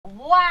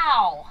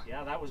Wow.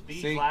 Yeah, that was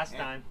bees last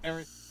time.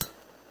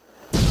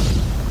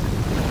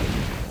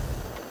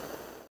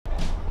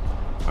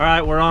 All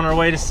right, we're on our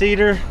way to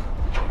Cedar.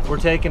 We're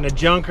taking a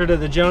junker to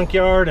the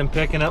junkyard and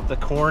picking up the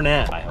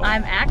Coronet.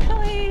 I'm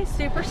actually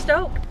super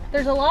stoked.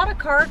 There's a lot of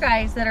car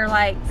guys that are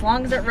like, as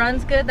long as it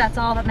runs good, that's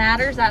all that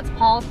matters. That's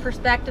Paul's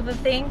perspective of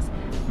things.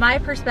 My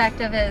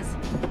perspective is,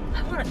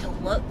 I want it to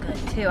look good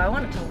too. I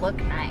want it to look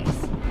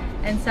nice.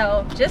 And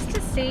so just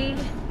to see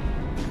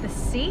the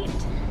seat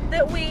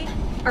that we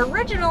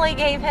originally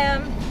gave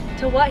him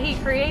to what he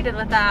created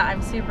with that,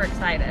 I'm super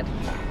excited.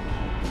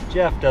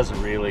 Jeff does a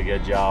really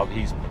good job.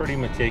 He's pretty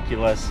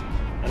meticulous,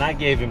 and I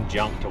gave him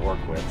junk to work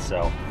with,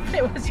 so.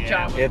 It was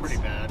junk. It was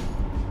pretty bad.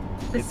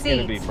 It's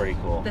gonna be pretty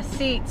cool. The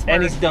seats.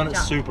 And he's done it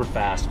super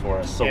fast for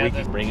us, so we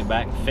can bring it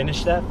back and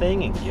finish that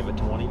thing and give it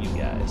to one of you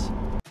guys.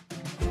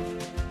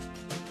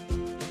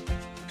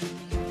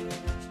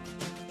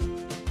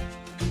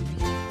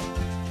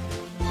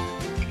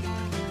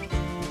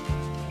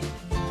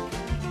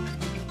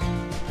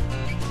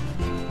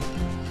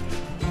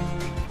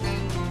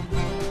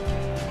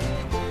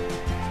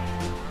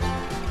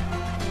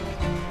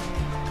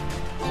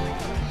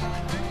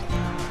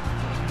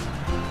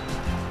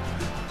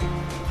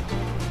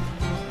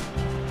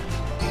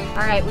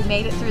 All right, we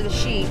made it through the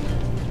sheep.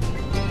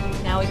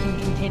 Now we can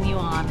continue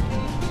on.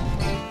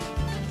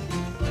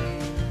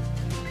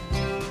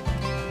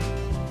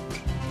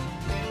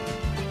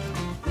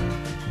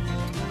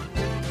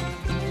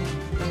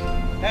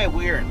 Hey,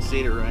 we're in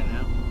Cedar right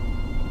now.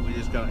 We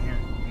just got here.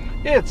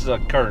 It's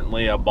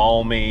currently a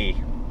balmy,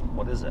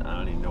 what is it? I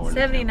don't even know what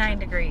 79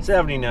 degrees.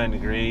 79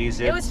 degrees.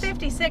 It was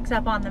 56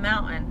 up on the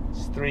mountain.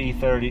 It's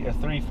 330 or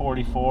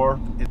 344.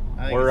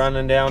 We're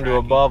running down to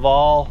Above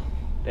All,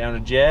 down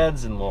to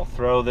Jed's, and we'll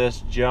throw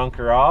this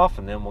junker off,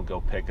 and then we'll go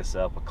pick us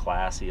up a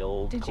classy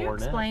old Coronet. Did you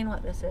explain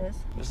what this is?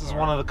 This is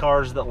one of the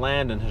cars that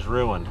Landon has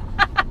ruined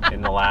in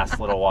the last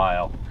little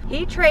while.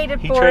 He traded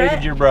He for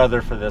traded your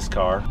brother for this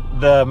car,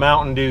 the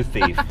Mountain Dew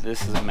thief.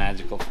 This is a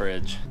magical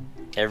fridge.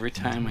 Every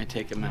time I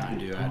take a Mountain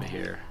Dew out of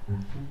here,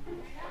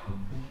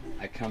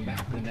 I come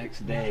back the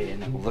next day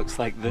and it looks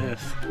like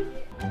this.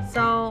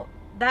 So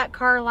that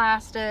car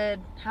lasted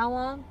how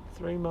long?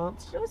 3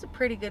 months. It was a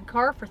pretty good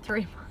car for 3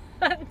 months.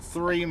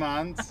 3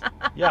 months.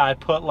 Yeah, I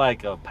put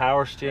like a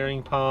power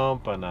steering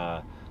pump and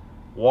a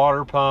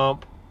water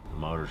pump. The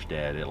motor's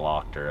dead, it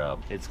locked her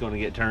up. It's gonna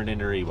get turned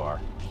into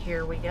rebar.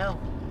 Here we go.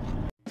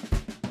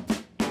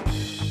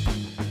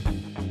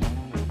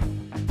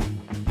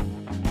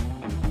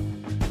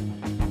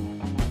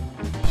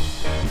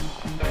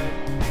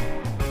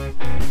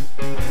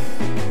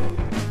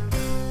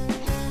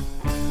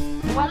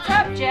 What's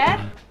up, Jed?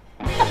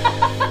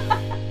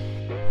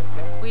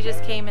 We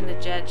just came into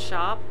Jed's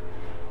shop.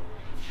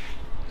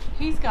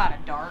 He's got a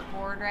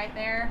dartboard right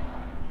there.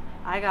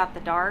 I got the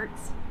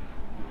darts.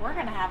 We're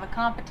gonna have a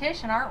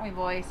competition, aren't we,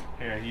 boys?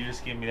 Here, you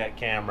just give me that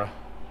camera.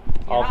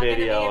 You're I'll not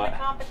video gonna be in it. the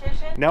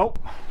competition? Nope.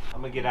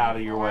 I'm gonna get out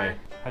of your way.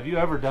 Have you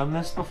ever done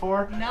this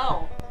before?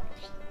 No.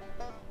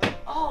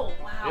 Oh,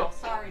 wow. Yep.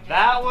 Sorry, Jed.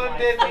 That one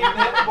didn't even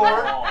hit the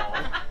board.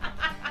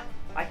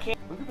 I can't.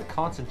 Look at the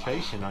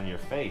concentration on your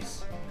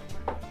face.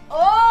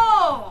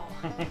 Oh!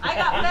 I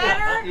got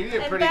better. You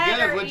did and pretty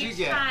better good. What'd you each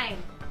get? time.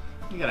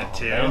 You got a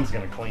 2. Ben's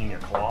gonna clean your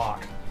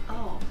clock.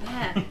 Oh,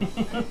 Ben.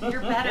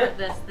 You're better at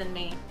this than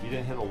me. You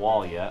didn't hit a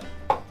wall yet.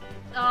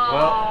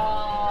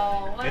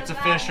 Oh, what It's does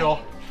that official.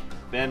 mean?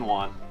 Ben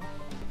won.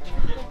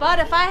 But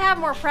if I have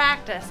more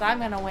practice, I'm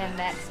gonna win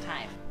next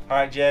time. All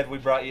right, Jed, we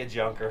brought you a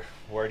junker.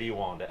 Where do you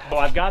want it? Well,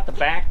 I've got the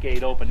back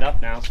gate opened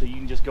up now, so you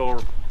can just go,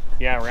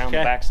 around the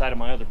back side of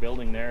my other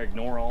building there,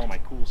 ignore all my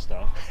cool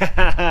stuff.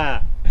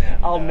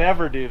 I'll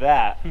never do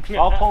that.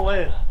 I'll pull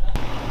in.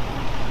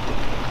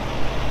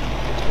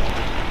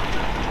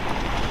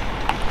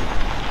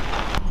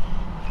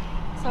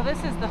 So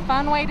this is the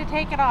fun way to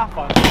take it off.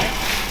 Fun.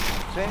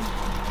 See?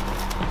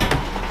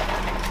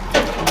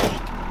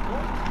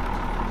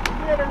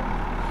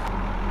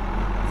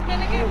 It's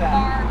been a good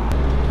car.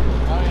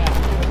 Oh yeah.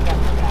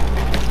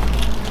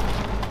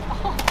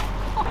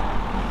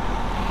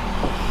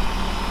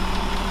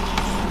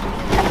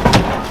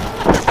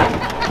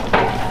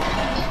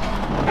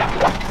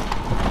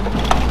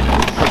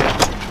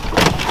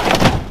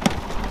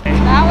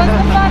 That was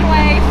the fun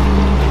way.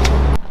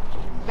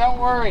 Don't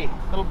worry.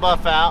 It'll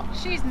buff out.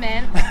 She's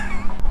mint.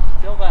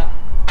 Still that.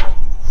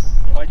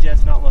 Why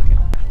Jed's not looking?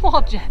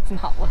 Well, Jed's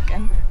not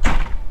looking.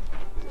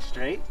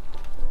 Straight?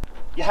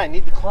 Yeah, I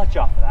need the clutch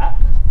off of that.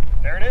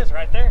 There it is,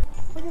 right there.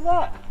 Look at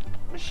that.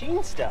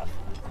 Machine stuff.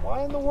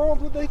 Why in the world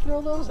would they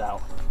throw those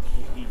out?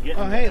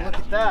 Oh hey, look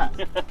at that.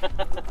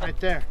 Right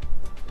there.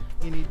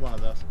 You need one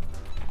of those.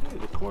 Hey,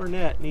 the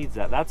Coronet needs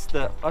that.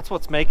 That's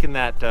what's making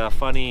that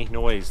funny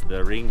noise.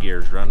 The ring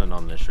gear's running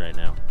on this right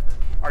now.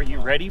 Are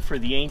you ready for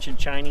the ancient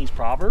Chinese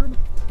proverb?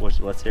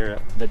 Let's hear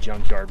it. The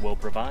junkyard will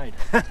provide.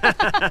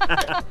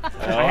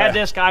 I had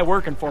this guy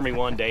working for me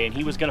one day, and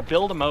he was going to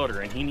build a motor,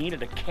 and he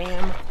needed a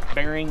cam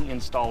bearing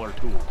installer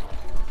tool.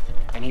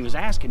 And he was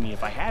asking me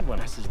if I had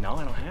one. I says, no,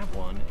 I don't have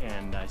one.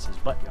 And I says,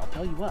 but I'll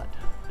tell you what,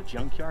 the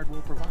junkyard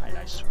will provide.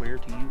 I swear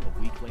to you, a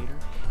week later,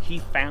 he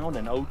found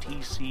an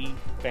OTC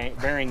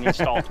bearing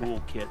install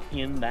tool kit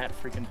in that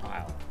freaking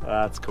pile.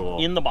 That's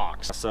cool. In the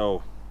box.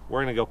 So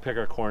we're gonna go pick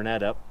our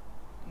Coronet up.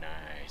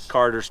 Nice.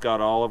 Carter's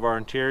got all of our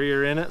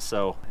interior in it,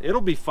 so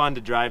it'll be fun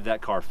to drive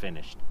that car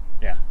finished.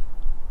 Yeah.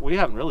 We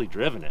haven't really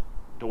driven it.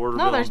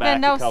 No, there's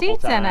been no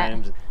seats in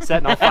it.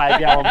 Setting on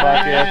 5-gallon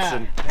buckets.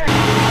 And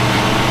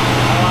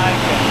I like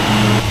it.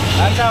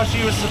 That's how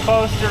she was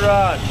supposed to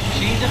run.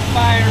 She's a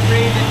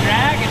fire-breathing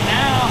dragon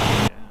now.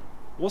 Yeah.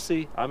 We'll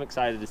see. I'm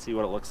excited to see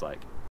what it looks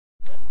like.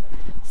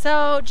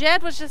 So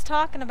Jed was just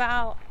talking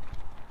about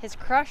his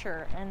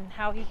crusher and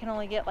how he can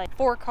only get like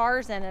 4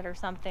 cars in it or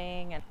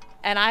something.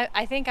 And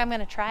I think I'm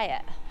gonna try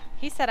it.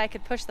 He said I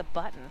could push the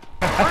button.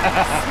 We're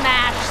gonna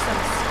smash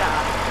some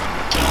stuff.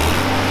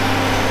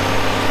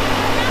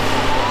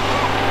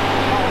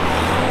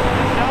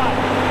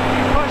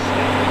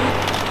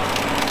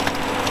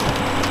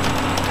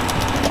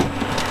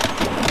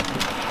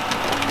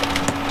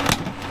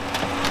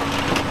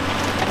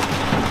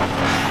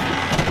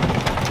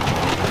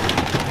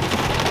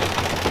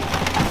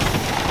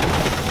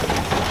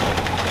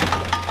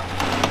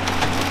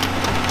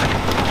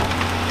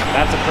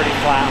 That's a pretty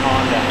flat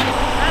Honda.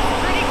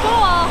 That's pretty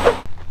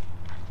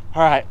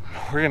cool. All right,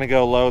 we're gonna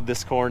go load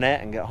this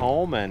Coronet and get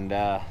home and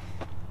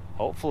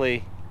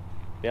hopefully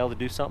be able to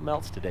do something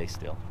else today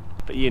still.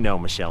 But you know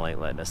Michelle ain't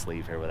letting us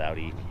leave here without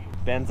eating.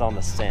 Ben's on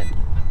the scent.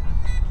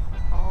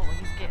 Oh,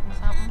 he's getting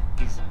something.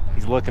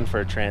 He's looking for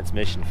a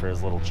transmission for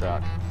his little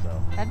truck.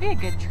 So That'd be a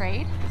good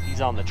trade.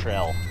 he's on the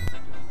trail.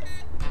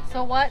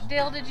 So what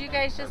deal did you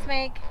guys just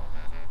make?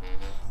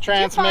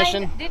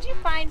 Transmission, Did you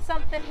find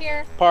something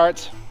here?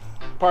 parts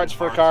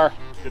for a car.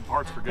 Good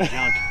parts for good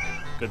junk.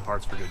 Good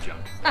parts for good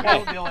junk.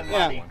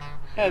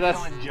 Yeah, that's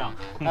junk.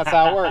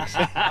 how it works.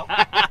 All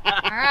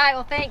right,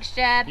 well thanks,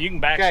 Jed. You can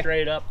back Okay.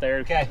 straight up there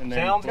and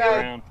then sounds look good.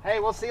 around. Hey,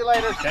 we'll see you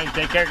later. Okay,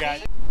 take care,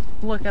 guys.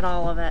 Look at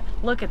all of it.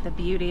 Look at the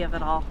beauty of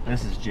it all.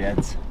 This is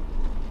Jed's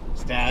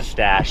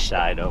stash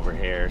side over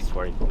here. It's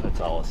where he puts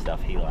all the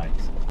stuff he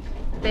likes.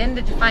 Ben,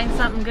 did you find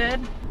something good?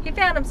 He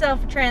found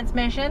himself a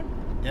transmission.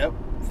 Yep,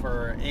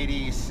 for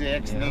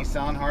 86 Yeah.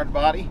 Nissan hard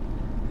body.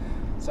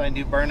 So I can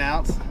do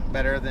burnouts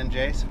better than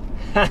Jace.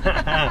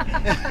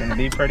 It's gonna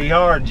be pretty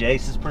hard.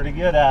 Jace is pretty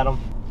good at them.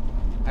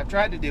 I've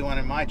tried to do one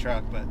in my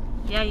truck, but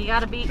Yeah, you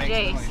gotta beat it makes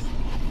Jace. noise.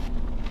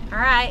 All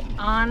right,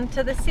 on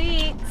to the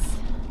seats.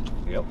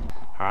 Yep.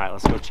 All right,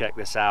 let's go check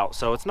this out.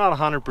 So it's not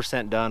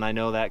 100% done. I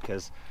know that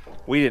because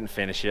we didn't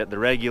finish it. The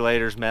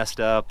regulator's messed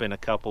up in a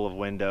couple of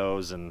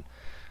windows and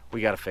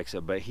we got to fix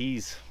it. But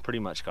he's pretty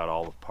much got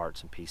all the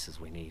parts and pieces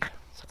we need.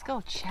 So Let's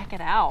go check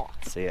it out.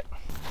 let's see it.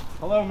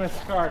 Hello,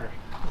 Mr. Carter.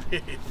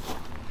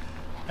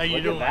 How you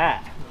Look doing?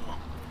 at that.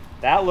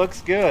 That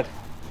looks good.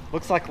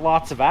 Looks like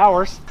lots of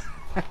hours.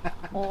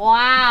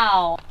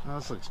 Wow. Oh,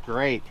 this looks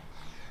great.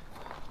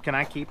 Can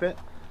I keep it?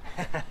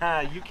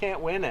 You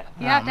can't win it.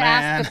 You have to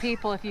man. ask the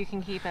people if you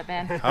can keep it,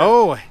 Ben.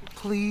 Oh,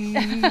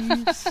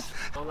 please.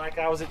 Well, like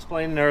I was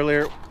explaining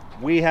earlier,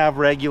 we have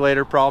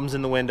regulator problems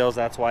in the windows.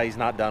 That's why he's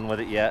not done with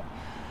it yet.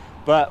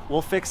 But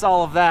we'll fix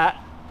all of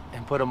that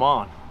and put them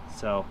on.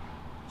 So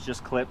it's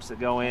just clips that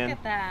go in. Look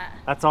at that.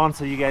 That's on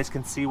so you guys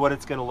can see what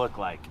it's gonna look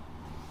like.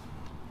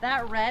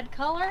 That red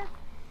color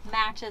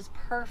matches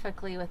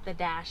perfectly with the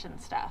dash and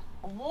stuff.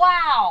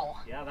 Wow.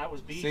 Yeah, that was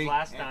beef See,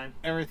 last time.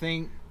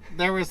 Everything,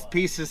 there was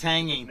pieces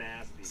hanging.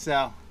 Nasty.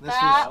 So this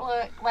That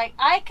was, looked like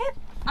I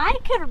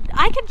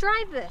could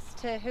drive this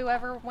to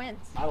whoever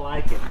wins. I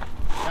like it.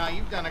 no,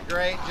 you've done a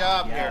great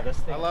job Yeah, here. this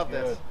thing's I love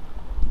good. this.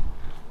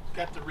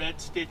 Got the red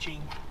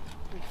stitching.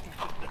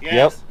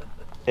 Yes.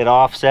 It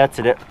offsets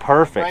it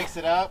perfect. Breaks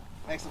it up,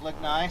 makes it look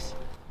nice.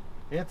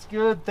 It's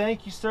good,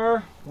 thank you,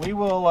 sir. We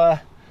will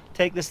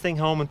take this thing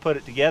home and put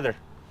it together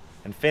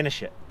and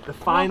finish it. The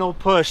final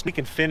push, we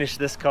can finish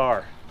this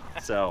car.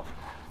 So,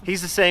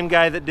 he's the same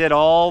guy that did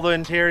all the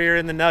interior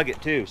in the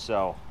Nugget too,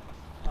 so.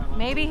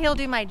 Maybe he'll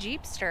do my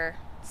Jeepster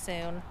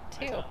soon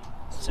too.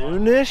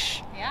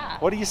 Soonish? Yeah,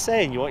 What are you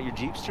saying? You want your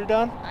Jeepster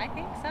done? I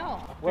think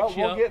so. Well, Fix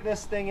you we'll up. get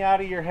this thing out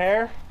of your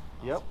hair.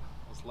 Yep.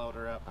 Let's load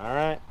her up. All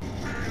right.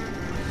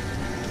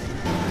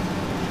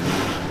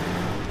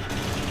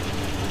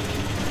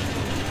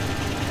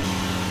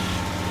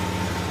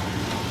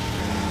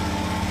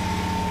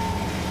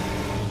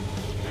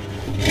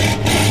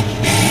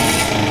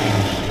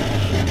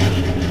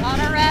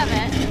 Gotta rev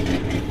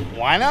it.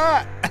 Why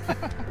not?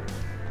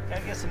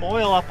 Gotta get some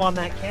oil up on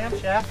that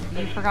camshaft.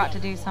 You forgot to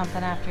do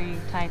something after you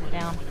tied it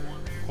down.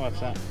 What's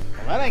that?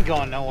 Well, that ain't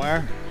going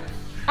nowhere.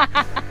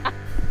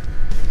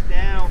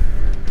 Down.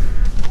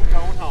 We're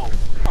going home.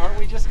 Aren't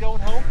we just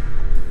going home?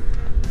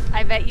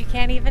 I bet you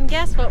can't even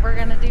guess what we're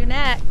gonna do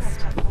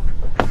next.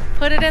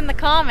 Put it in the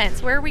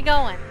comments. Where are we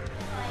going?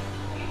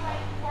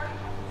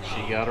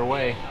 She got her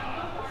way.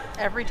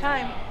 Every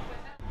time.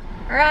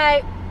 All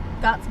right,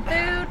 got some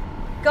food,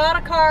 got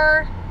a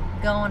car,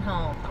 going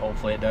home.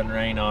 Hopefully it doesn't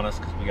rain on us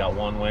because we got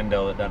one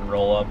window that doesn't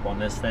roll up on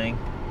this thing.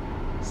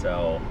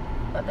 So,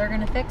 But they're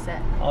gonna fix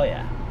it. oh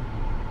yeah.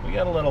 We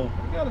got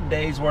a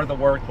day's worth of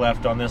work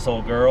left on this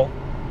old girl,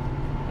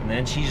 and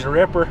then she's a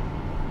ripper.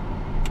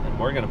 And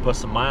we're gonna put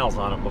some miles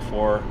on it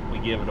before we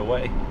give it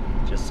away,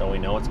 just so we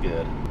know it's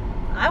good.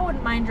 I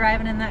wouldn't mind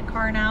driving in that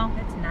car now.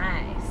 It's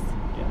nice.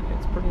 Yeah,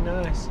 it's pretty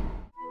nice.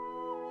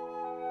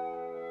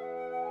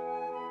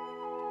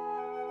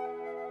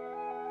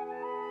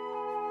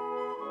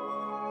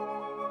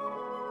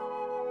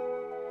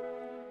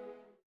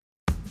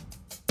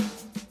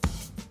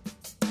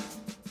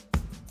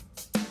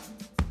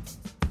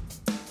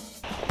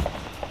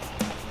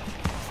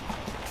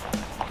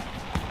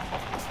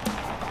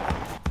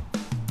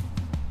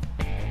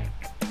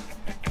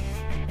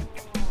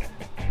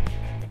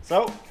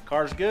 So,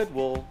 car's good.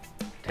 We'll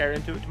tear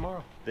into it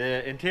tomorrow.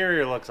 The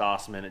interior looks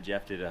awesome in it.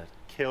 Jeff did a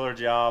killer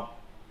job.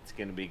 It's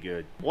gonna be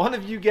good. One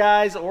of you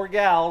guys or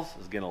gals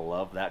is gonna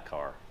love that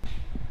car.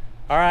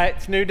 All right,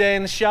 it's a new day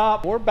in the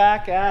shop. We're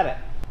back at it.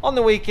 On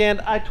the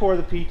weekend, I tore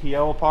the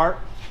PTO apart.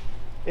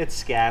 It's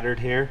scattered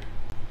here.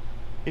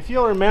 If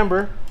you'll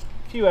remember,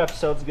 a few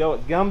episodes ago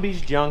at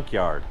Gumby's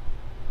Junkyard,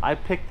 I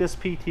picked this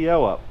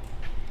PTO up,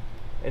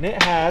 and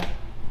it had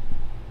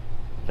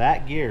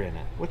that gear in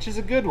it, which is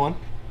a good one.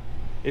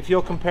 If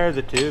you'll compare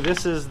the two,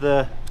 this is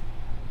the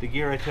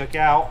gear I took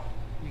out.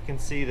 You can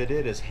see that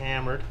it is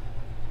hammered.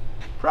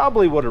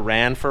 Probably would have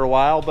ran for a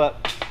while,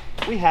 but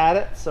we had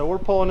it, so we're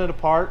pulling it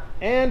apart,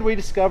 and we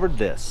discovered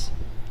this.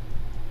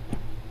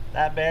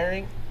 That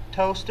bearing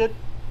toasted.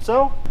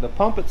 So the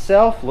pump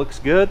itself looks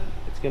good.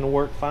 It's gonna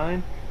work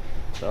fine.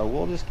 So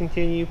we'll just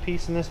continue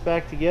piecing this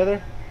back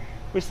together.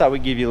 We just thought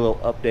we'd give you a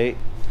little update.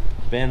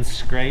 Ben's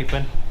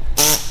scraping.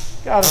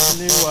 Got us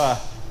a new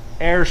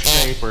air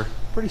scraper.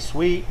 Pretty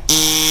sweet.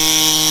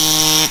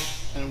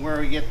 And where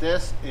we get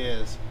this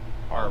is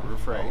Harbor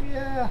Freight. Oh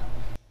yeah.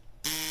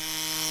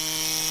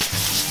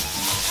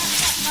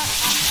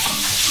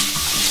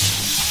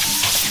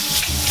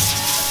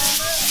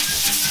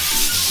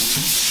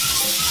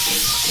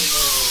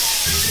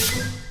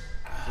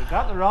 Has it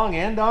got the wrong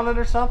end on it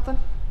or something?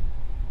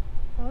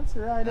 Oh, that's the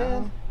right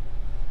end.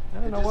 I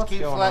don't know what's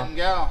going on. It just keeps letting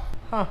go.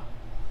 Huh.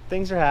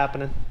 Things are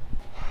happening.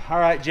 All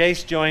right,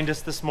 Jace joined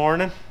us this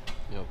morning.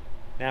 Yep.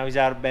 Now he's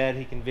out of bed,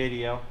 he can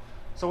video.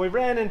 So we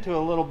ran into a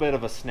little bit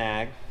of a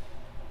snag.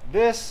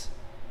 This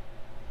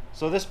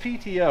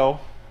PTO,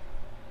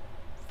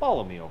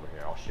 follow me over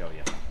here, I'll show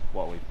you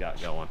what we've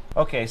got going.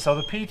 Okay, so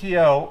the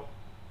PTO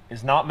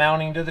is not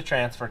mounting to the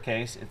transfer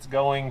case. It's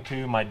going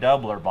to my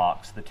doubler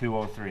box, the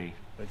 203.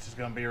 Which is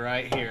going to be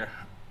right here.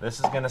 This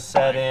is going to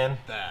set in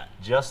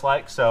just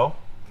like so.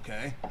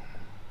 Okay.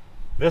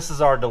 This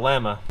is our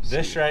dilemma.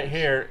 This right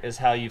here is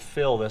how you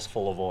fill this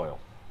full of oil.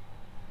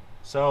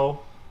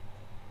 So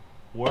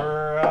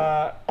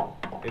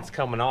it's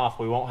coming off.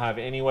 We won't have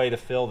any way to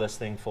fill this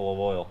thing full of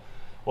oil.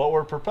 What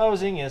we're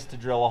proposing is to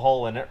drill a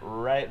hole in it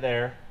right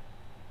there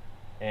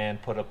and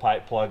put a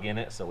pipe plug in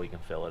it so we can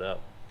fill it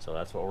up. So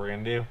that's what we're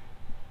gonna do.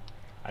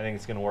 I think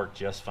it's gonna work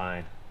just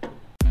fine.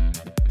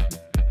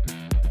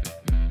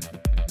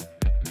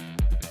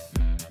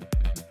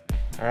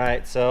 All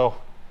right, so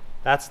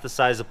that's the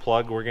size of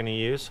plug we're gonna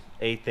use,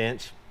 1/8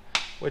 inch,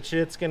 which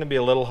it's gonna be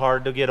a little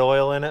hard to get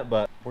oil in it,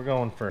 but we're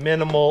going for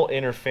minimal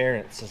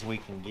interference as we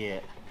can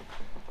get.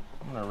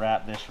 I'm gonna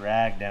wrap this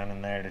rag down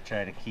in there to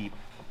try to keep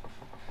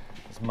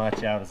as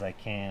much out as I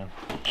can.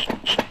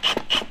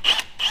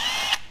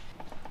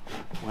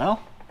 Well,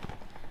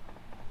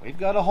 we've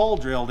got a hole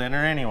drilled in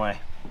her anyway.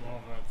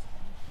 Well, that's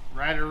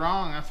right or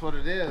wrong, that's what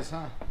it is,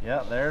 huh?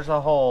 Yep, there's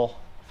a hole.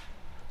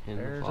 In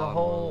There's the a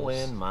hole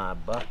bottom. in my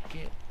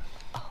bucket.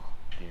 Oh,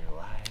 dear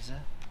Liza.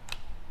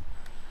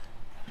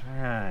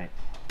 All right.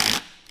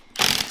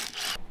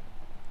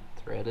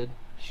 Threaded.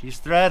 She's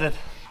threaded.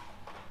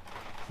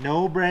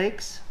 No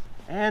brakes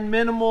and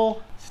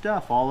minimal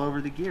stuff all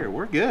over the gear.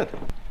 We're good.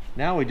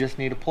 Now we just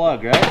need a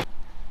plug, right?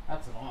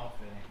 That's an oil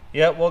fitting.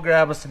 Yep, we'll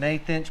grab us an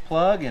 1/8 inch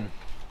plug and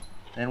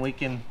then we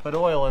can put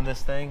oil in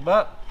this thing.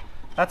 But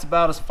that's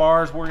about as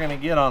far as we're gonna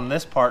get on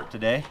this part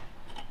today.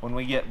 When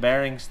we get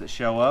bearings that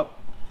show up,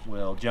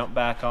 we'll jump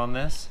back on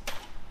this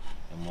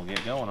and we'll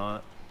get going on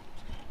it.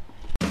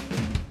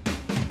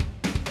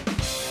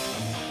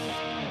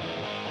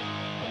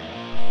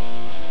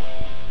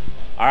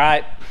 All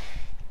right,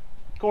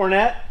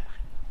 Coronet,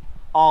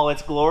 all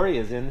its glory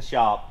is in the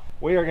shop.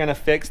 We are gonna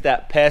fix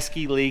that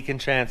pesky leak in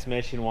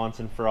transmission once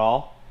and for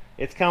all.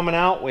 It's coming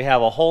out. We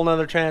have a whole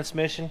nother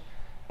transmission,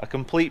 a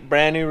complete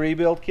brand new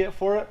rebuild kit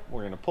for it.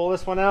 We're gonna pull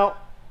this one out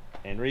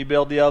and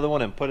rebuild the other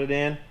one and put it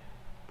in.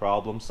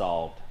 Problem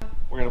solved.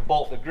 We're gonna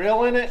bolt the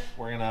grill in it.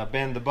 We're gonna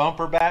bend the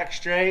bumper back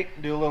straight,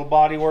 do a little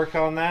body work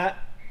on that.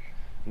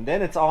 And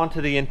then it's on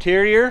to the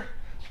interior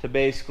to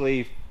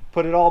basically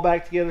put it all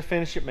back together,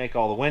 finish it, make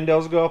all the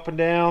windows go up and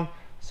down,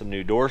 some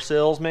new door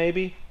sills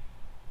maybe,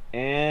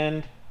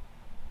 and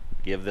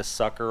give this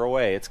sucker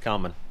away. It's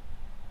coming.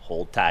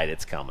 Hold tight,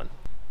 it's coming.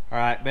 All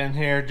right, been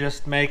here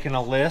just making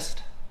a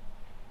list.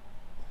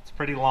 It's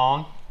pretty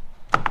long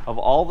of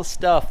all the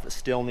stuff that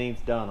still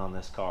needs done on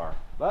this car,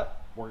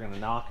 but we're gonna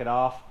knock it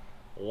off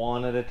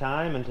one at a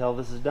time until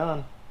this is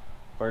done.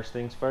 First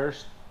things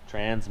first,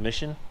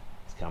 transmission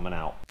is coming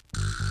out.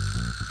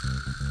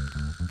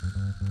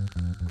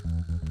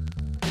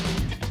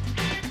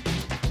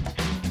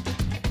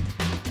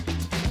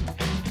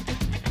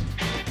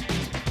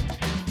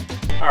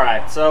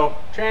 Alright, so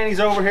tranny's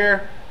over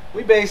here.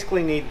 We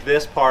basically need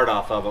this part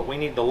off of it. We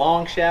need the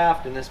long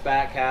shaft and this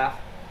back half.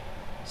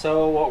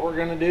 So what we're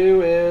gonna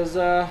do is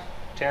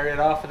tear it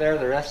off of there.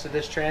 The rest of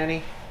this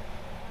tranny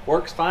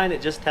works fine.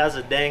 It just has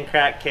a dang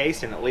cracked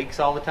case and it leaks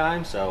all the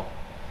time. So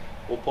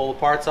we'll pull the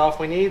parts off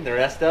we need and the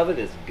rest of it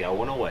is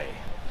going away.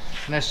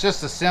 And it's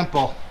just a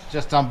simple,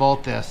 just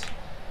unbolt this.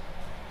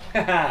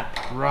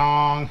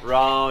 Wrong.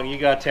 Wrong, you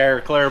gotta tear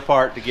a clear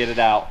apart to get it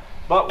out.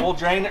 But we'll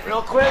drain it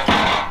real quick.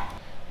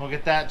 We'll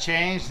get that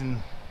changed and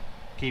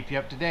keep you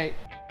up to date.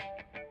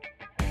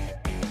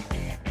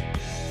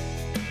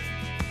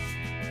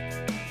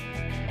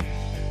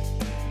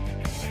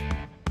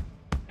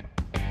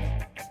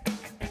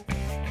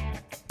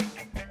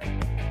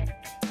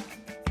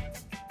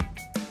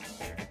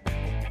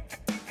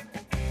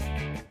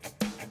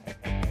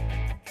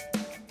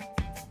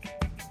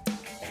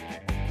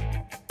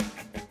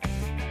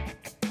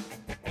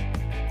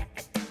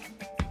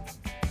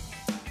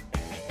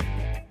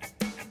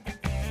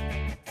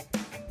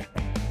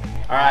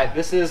 Alright,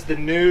 this is the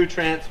new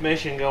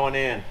transmission going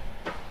in.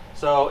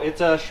 So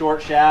it's a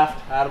short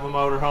shaft out of a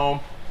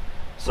motorhome.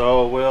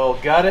 So we'll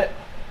gut it.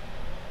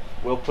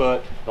 We'll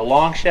put the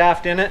long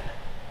shaft in it.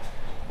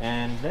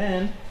 And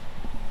then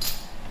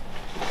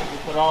we'll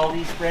put all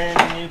these brand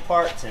new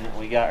parts in it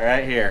we got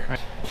right here.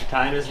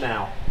 Time is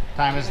now.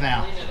 Time is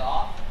now.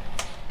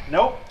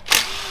 Nope.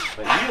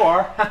 But you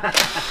are.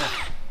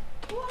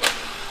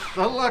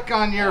 The look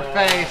on your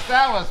face,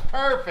 that was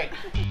perfect.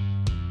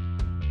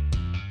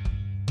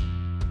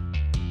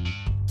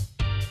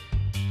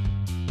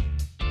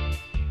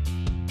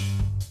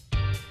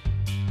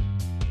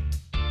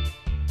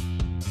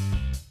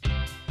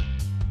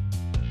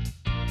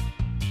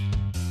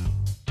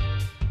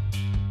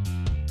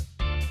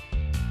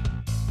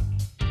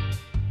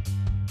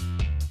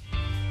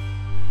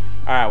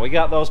 Alright, we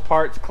got those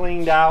parts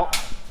cleaned out,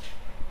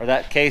 or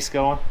that case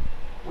going.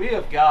 We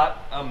have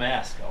got a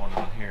mess going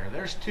on here.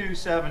 There's two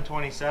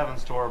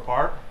 727s tore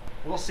apart.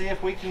 We'll see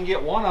if we can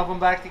get one of them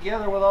back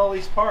together with all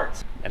these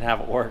parts and have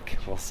it work.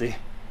 We'll see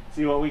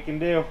what we can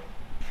do.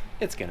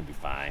 It's gonna be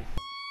fine.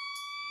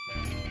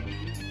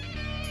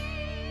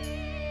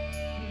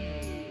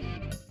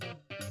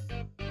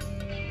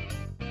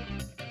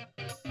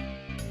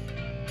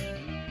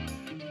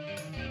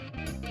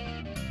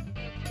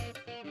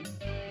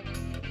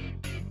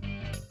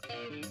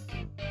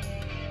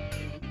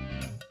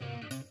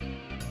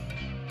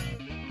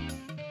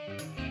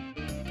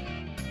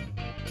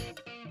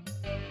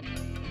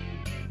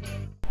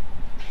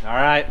 All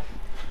right,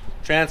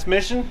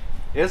 transmission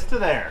is to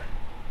there.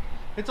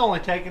 It's only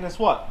taken us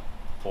what,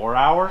 4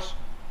 hours?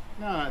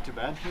 No, not too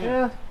bad.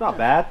 Yeah, not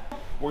bad.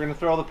 We're gonna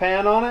throw the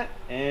pan on it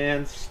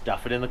and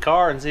stuff it in the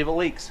car and see if it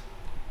leaks.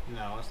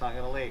 No, it's not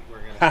gonna leak. We're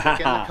gonna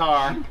stick it in the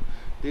car,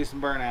 do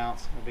some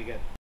burnouts, it'll be good.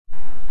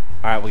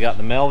 All right, we got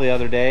the mail the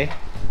other day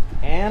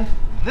and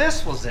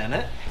this was in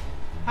it.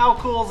 How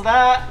cool is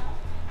that?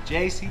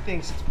 Jace, he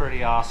thinks it's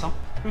pretty awesome.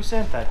 Who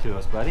sent that to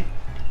us, buddy?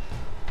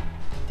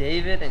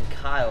 David and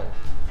Kyle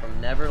from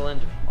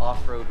Neverland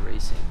Off-Road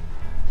Racing.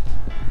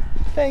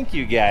 Thank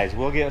you guys.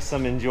 We'll get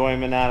some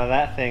enjoyment out of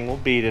that thing. We'll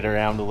beat it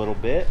around a little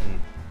bit and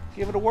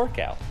give it a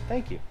workout.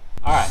 Thank you.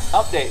 All right,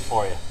 update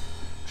for you.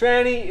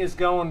 Tranny is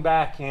going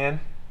back in.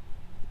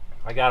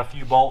 I got a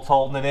few bolts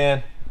holding it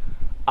in.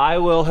 I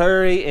will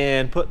hurry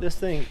and put this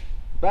thing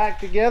back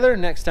together.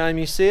 Next time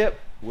you see it,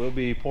 we'll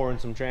be pouring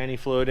some tranny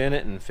fluid in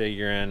it and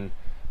figuring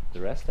the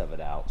rest of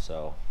it out.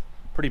 So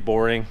pretty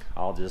boring.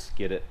 I'll just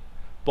get it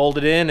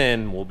bolted in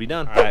and we'll be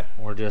done. All right,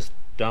 we're just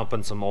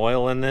dumping some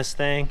oil in this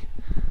thing.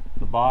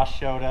 The boss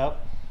showed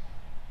up.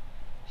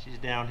 She's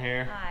down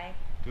here. Hi.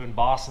 Doing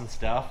bossing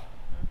stuff.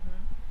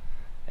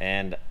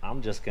 And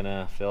I'm just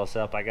gonna fill this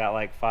up. I got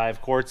like 5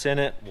 quarts in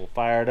it. We'll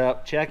fire it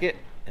up, check it,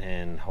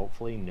 and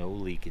hopefully no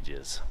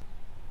leakages.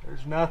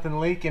 There's nothing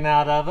leaking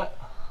out of it.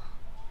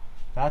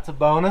 That's a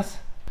bonus.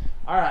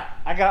 All right,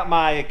 I got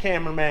my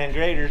cameraman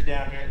graders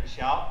down here at the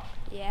shop.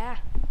 Yeah.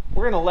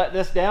 We're gonna let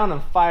this down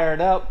and fire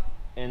it up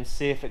and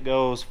see if it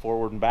goes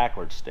forward and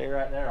backwards. Stay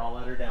right there, I'll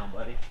let her down,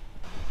 buddy.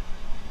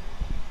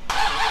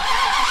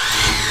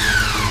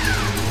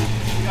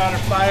 Got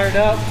her fired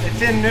up.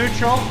 It's in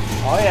neutral.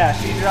 Oh yeah,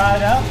 she's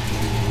right up.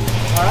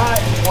 All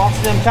right,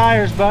 watch them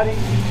tires, buddy.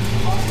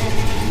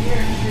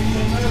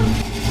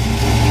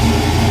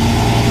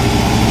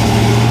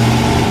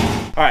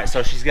 All right,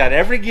 so she's got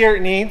every gear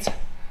it needs.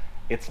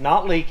 It's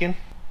not leaking.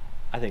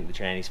 I think the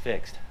tranny's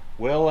fixed.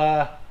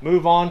 We'll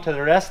move on to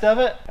the rest of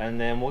it, and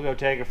then we'll go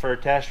take it for a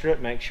test strip,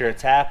 make sure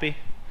it's happy.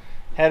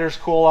 Headers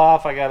cool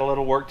off. I got a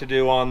little work to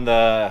do on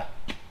the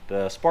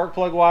spark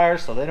plug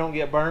wires so they don't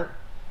get burnt.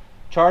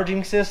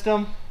 Charging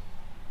system,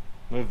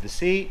 move the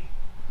seat,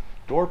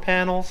 door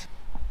panels.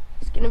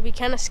 It's gonna be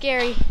kind of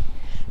scary.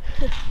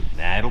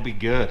 Nah, it'll be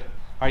good.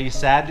 Are you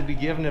sad to be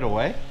giving it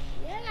away?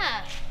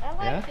 Yeah, I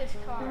I like this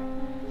car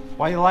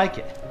Why you like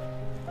it?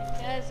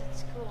 because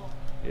it's cool.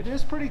 It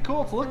is pretty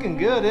cool. It's looking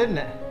good, isn't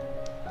it?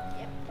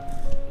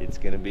 Yep. It's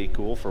gonna be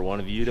cool for one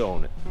of you to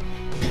own it.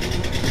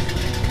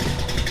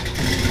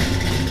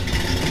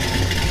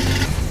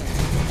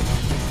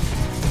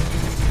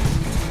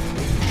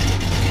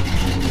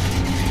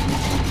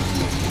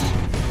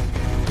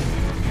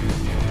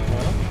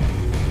 Well,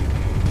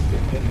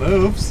 it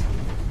moves.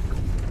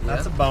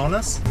 That's a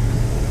bonus.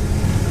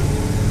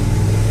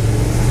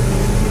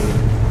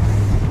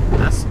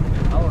 That's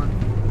power.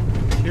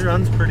 She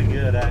runs pretty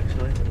good,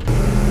 actually.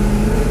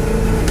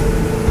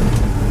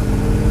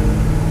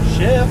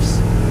 Shifts.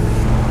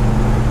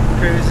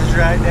 Cruises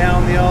right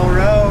down the old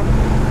road.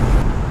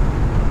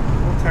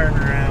 We'll turn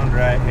around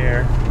right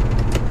here.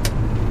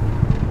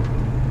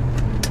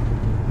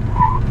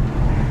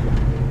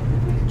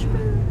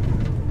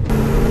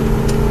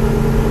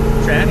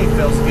 Tranny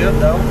feels good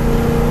though.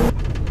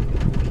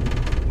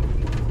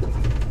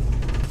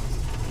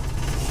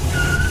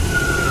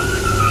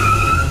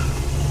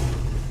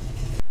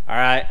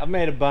 Alright, I've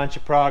made a bunch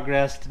of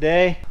progress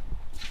today.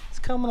 It's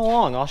coming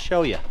along, I'll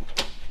show you.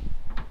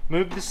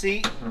 Move the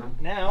seat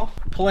now.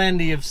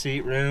 Plenty of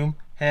seat room,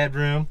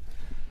 headroom.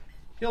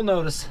 You'll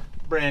notice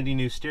brandy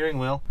new steering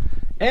wheel.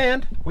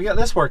 And we got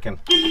this working.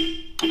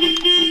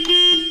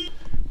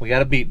 We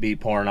got a beep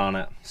beep pouring on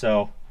it.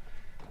 So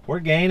we're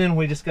gaining.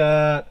 We just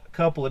got a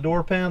couple of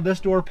this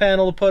door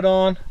panel to put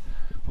on.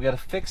 We got to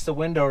fix the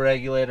window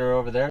regulator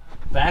over there.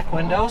 Back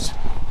windows,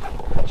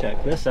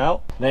 check this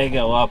out. They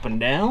go up and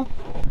down.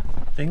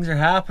 Things are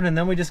happening.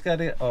 Then we just got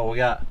to, we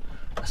got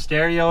a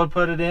stereo to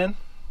put it in.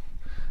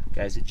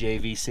 Guys at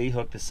JVC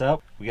hooked us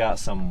up. We got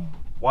some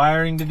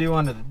wiring to do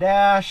under the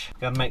dash.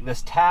 Got to make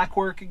this tack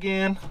work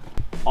again.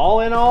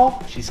 All in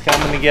all, she's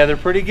coming together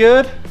pretty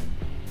good,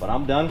 but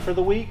I'm done for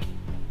the week,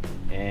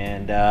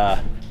 and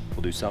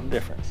we'll do something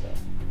different. So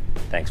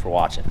thanks for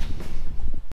watching.